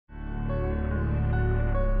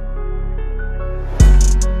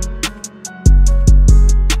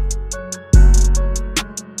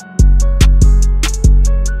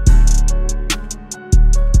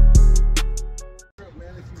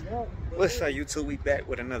Gunshow YouTube, we back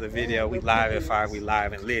with another video. We live at 5, we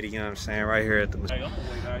live and lit, you know what I'm saying, right here at the,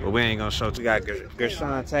 but we ain't gonna show. We got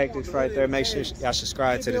Gunshow Tactics right there. Make sure y'all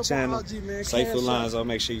subscribe to the channel. Safe Alonzo,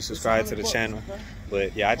 make sure you subscribe to the channel.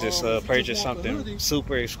 But yeah, I just purchased something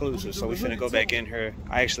super exclusive, so we finna go back in here.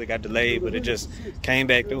 I actually got delayed, but it just came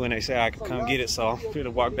back through and they said I could come get it, so I'm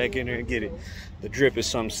finna walk back in here and get it. The drip is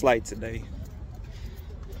something slight today.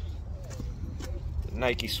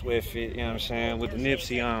 Nike sweat fit, you know what I'm saying, with the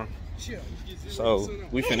Nipsey on. So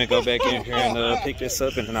we finna go back in here and pick this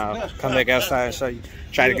up, and then I'll come back outside and show you.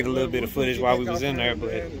 Try to get a little bit of footage while we was in there,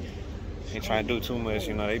 but ain't trying to do too much,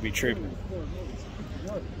 you know, they be tripping.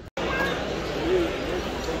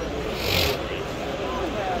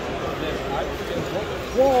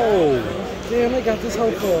 Whoa! Damn, they got this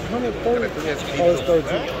hoe for 130. Oh, it's 30.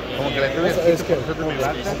 That's an SK.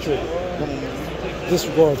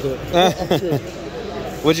 Disregard that.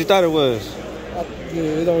 What you thought it was? Yeah,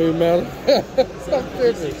 it don't even matter.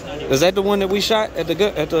 Is that the one that we shot at the? Is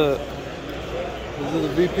it a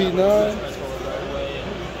VP9?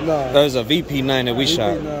 Nah. There's a VP9 that we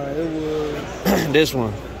shot. VP9, it was This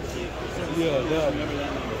one. Yeah, that one.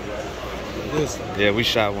 This one. Yeah, we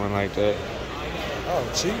shot one like that. Oh,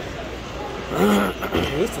 cheap.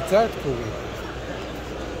 It's the tactical one.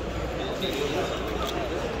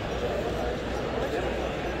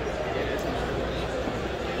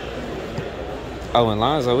 Oh, and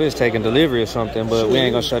Lonzo is taking delivery or something, but we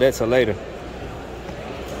ain't gonna show that till later.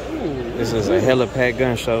 Ooh, this is a hella packed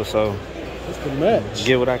gun show, so it's the match.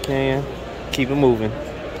 Get what I can, keep it moving.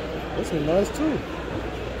 This one nice too.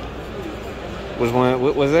 Which one?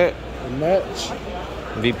 What was that? The match.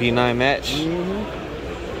 VP9 match.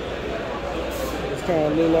 It's kind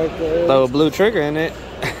of look like the. Throw a blue trigger in it.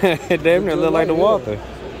 It damn near look like the Walther.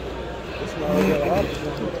 It's not like the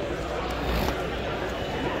opposite.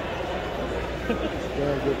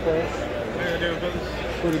 Good price.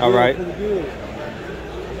 Pretty all good, right. Pretty good.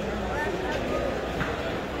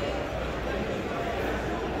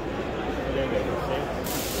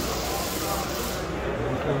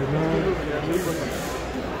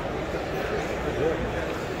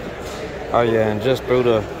 Oh yeah, and just threw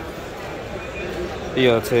the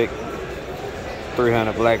EOTech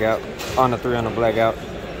 300 blackout on the 300 blackout.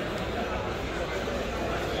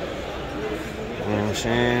 You know what I'm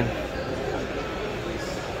saying?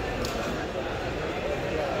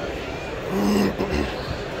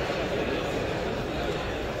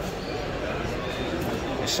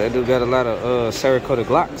 That dude got a lot of Cerakote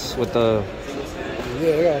Glocks with the.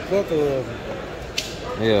 Yeah, they got a plethora of them.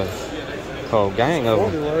 Yeah, whole gang of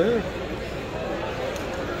them. Right here.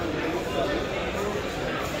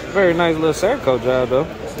 Very nice little Cerakote job though.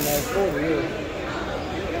 It's a nice 40,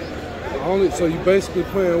 yeah. So you basically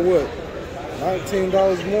paying what? $19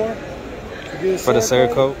 more to get for the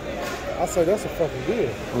Cerakote? I say that's a fucking deal.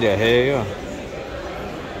 Yeah, hell yeah.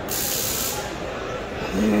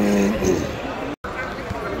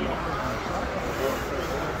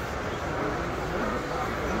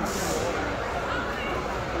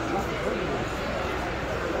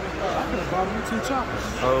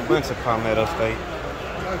 Oh, a bunch of Palmetto State.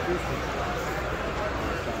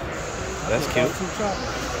 That's cute.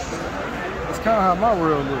 That's kind of how my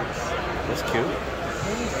world looks. That's cute.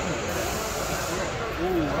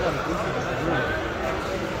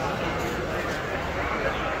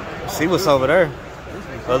 See what's over there?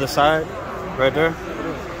 Other side, right there.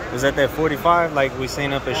 Is that 45 like we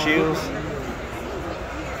seen up at Shields?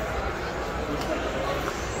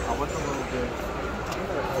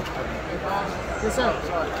 Yes, sir.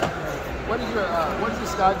 What is your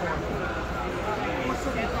sky going?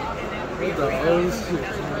 What the old shit?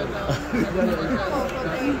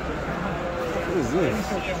 What is this?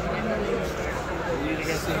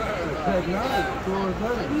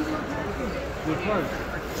 Good price.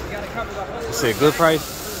 You said good price?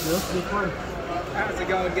 Yes, good price. How's it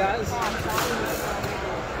going, guys?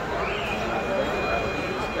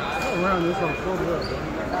 Around this one, fold it up, bro.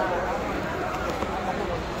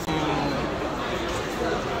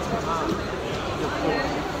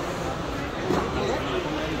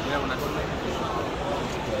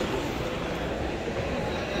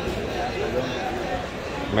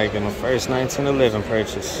 Making the first 1911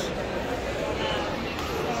 purchase.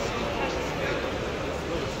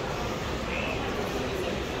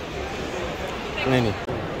 Plenty.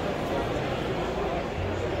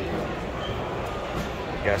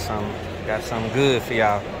 Got something good for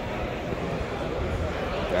y'all.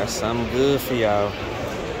 Got something good for y'all.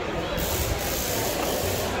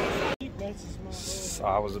 So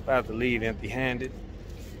I was about to leave empty-handed,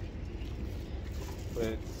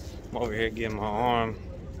 but I'm over here getting my arm,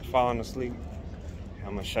 falling asleep.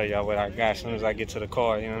 I'm gonna show y'all what I got as soon as I get to the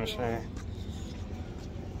car, you know what I'm saying?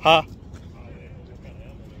 Huh?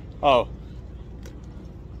 Oh.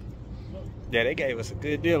 Yeah, they gave us a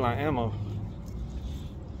good deal on ammo.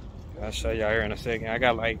 I'll show y'all here in a second. I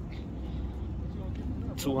got like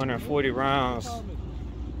 240 rounds,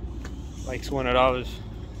 like $200,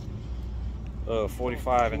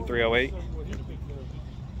 45 and 308.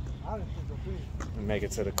 And make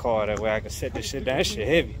it to the car, that way I can set this shit down. That shit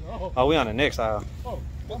heavy. Oh, we on the next aisle.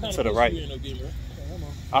 To the right.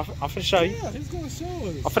 I'm finna show you. Yeah, he's gonna show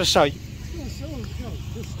us. I'm finna show you. He's gonna show us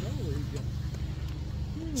this story he got.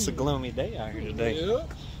 It's a gloomy day out here today. Yeah. You know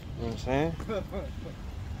what I'm saying?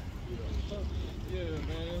 Yeah,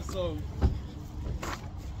 man. So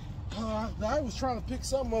I was trying to pick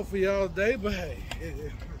something up for y'all today, but hey,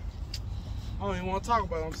 I don't even want to talk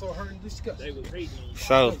about it. I'm so hurt and disgusted. They was hating on me.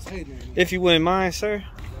 So, if you wouldn't mind, sir.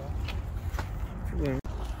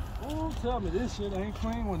 Don't tell me this shit ain't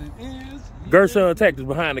clean when it is. Gunshow Tactics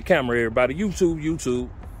behind the camera, everybody. YouTube.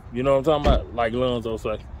 You know what I'm talking about? Like Lonzo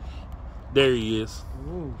say. There he is.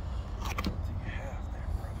 Ooh.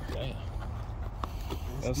 Damn.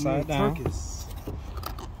 Upside down.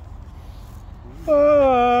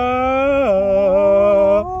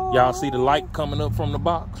 Y'all see the light coming up from the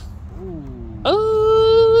box? Ooh.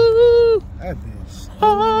 Ooh. That bitch.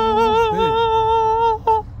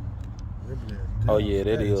 Oh yeah,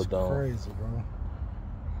 that is done. Crazy, bro.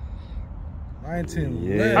 19.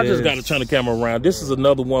 Yeah. I just got to turn the camera around. This is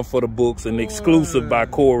another one for the books, an exclusive by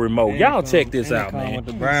Corey Moe. Y'all check this out, man. With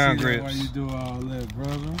the brown grips. Why you do all that,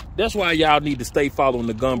 brother? That's why y'all need to stay following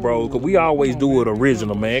the Gun Bros, because we always do it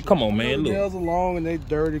original, man. Come on, man. The nails Look. are long and they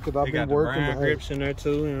dirty because I've been working. They got the brown grips in there too,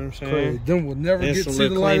 you know what I'm saying? Crazy. Them will never And get some to the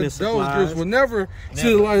little light cleaning of those supplies. grips will never see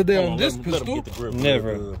the light of day Hold on on, this let 'em pistol. get the grip Never.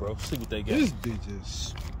 real good, bro. See what they got. This bitch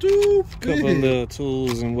is Couple stupid. little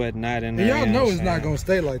tools and whatnot in And there. y'all you know what it's I'm not saying? gonna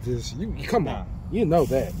stay like this. Come on, you know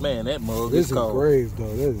that. Man, that mug This is is cold. grave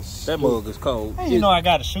though. That Mug is cold. Hey, you know I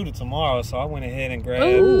got to shoot it tomorrow, so I went ahead and grabbed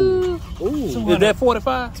Ooh. Is that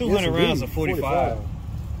 45? 200 rounds of 45.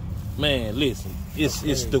 Man, listen, it's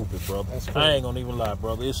stupid, brother. I ain't gonna even lie,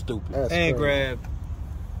 brother. It's stupid. That's And crazy. grabbed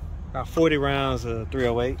about 40 rounds of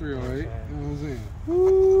 308. 308. You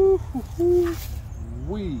know what I'm saying?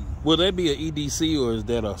 Will that be an EDC or is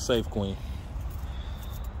that a Safe Queen?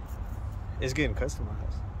 It's getting customized.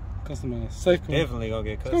 Customized. Safe queen. Definitely gonna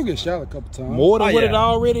get It's customized. gonna get shot a couple times. More than Oh, what yeah. it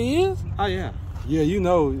already is? Oh yeah. Yeah, you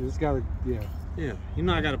know it's gotta. Yeah. Yeah. You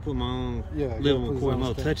know I gotta put my own Yeah. little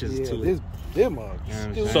more touches to it. Them mugs. You know what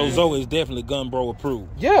I'm Stupid. saying? So Zoe is definitely Gun Bro approved.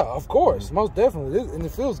 Yeah, of course, most definitely, and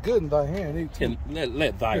it feels good in thy hand. And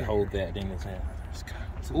let Thy hold that in his hand.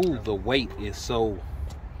 Ooh, the weight is so...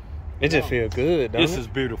 It just feel good, don't This it? is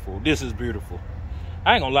beautiful. This is beautiful.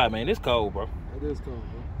 I ain't gonna lie, man. It's cold, bro. It is cold,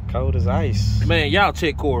 bro. Cold as ice. Man, y'all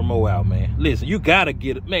check Corey Moe out, man. Listen, you gotta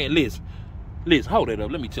get it. Man, listen, hold it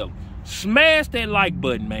up. Let me tell you. Smash that like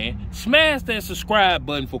button, man. Smash that subscribe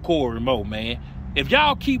button for Corey Moe, man. If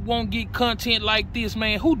y'all keep wanting to get content like this,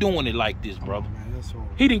 man, who doing it like this, brother? Man, that's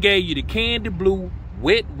horrible. He done gave you the candy blue,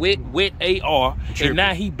 wet AR, and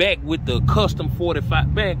now he back with the custom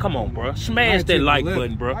 45. Man, come on, bro. Smash that like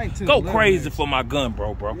button, bro. Go crazy for my gun,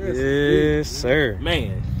 bro. Yes, sir.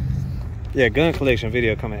 Man. Yeah, gun collection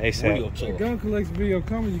video coming ASAP. Real The tough. gun collection video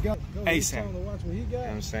coming. You got to go this ASAP. time to watch what he got. You know what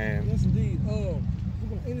I'm saying? Yes, indeed. We're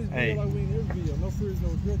gonna end this Hey. video like we end every video. No fears, no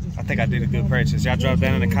regrets. I think I did a good purchase. Y'all drop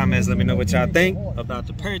down in the comments. Let me know what y'all think about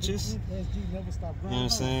the purchase. SG never stop You know what I'm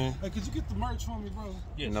saying? Hey, could you get the merch for me, bro?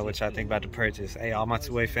 You know what y'all think about the purchase. Hey, all my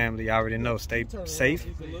two-way family, y'all already know. Stay safe,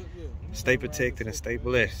 stay protected, and stay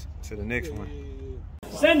blessed. To the next one.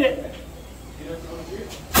 Send it.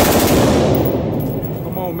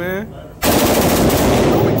 Come on, man.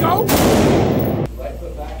 Here we go. Left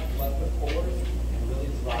foot back, left foot forward, and really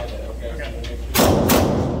slide it, okay?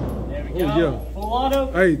 There we Oh, go. yeah. Full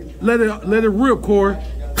auto. Hey, let it rip, Corey.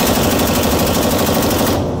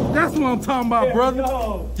 That's what I'm talking about, brother.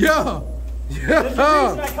 Go. Yeah. This Yeah. is the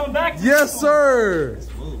reason I come back to Yes, sir.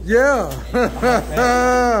 Yeah.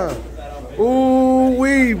 Ooh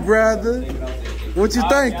wee, brother. What you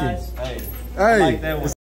thinking? guys.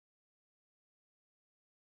 Hey.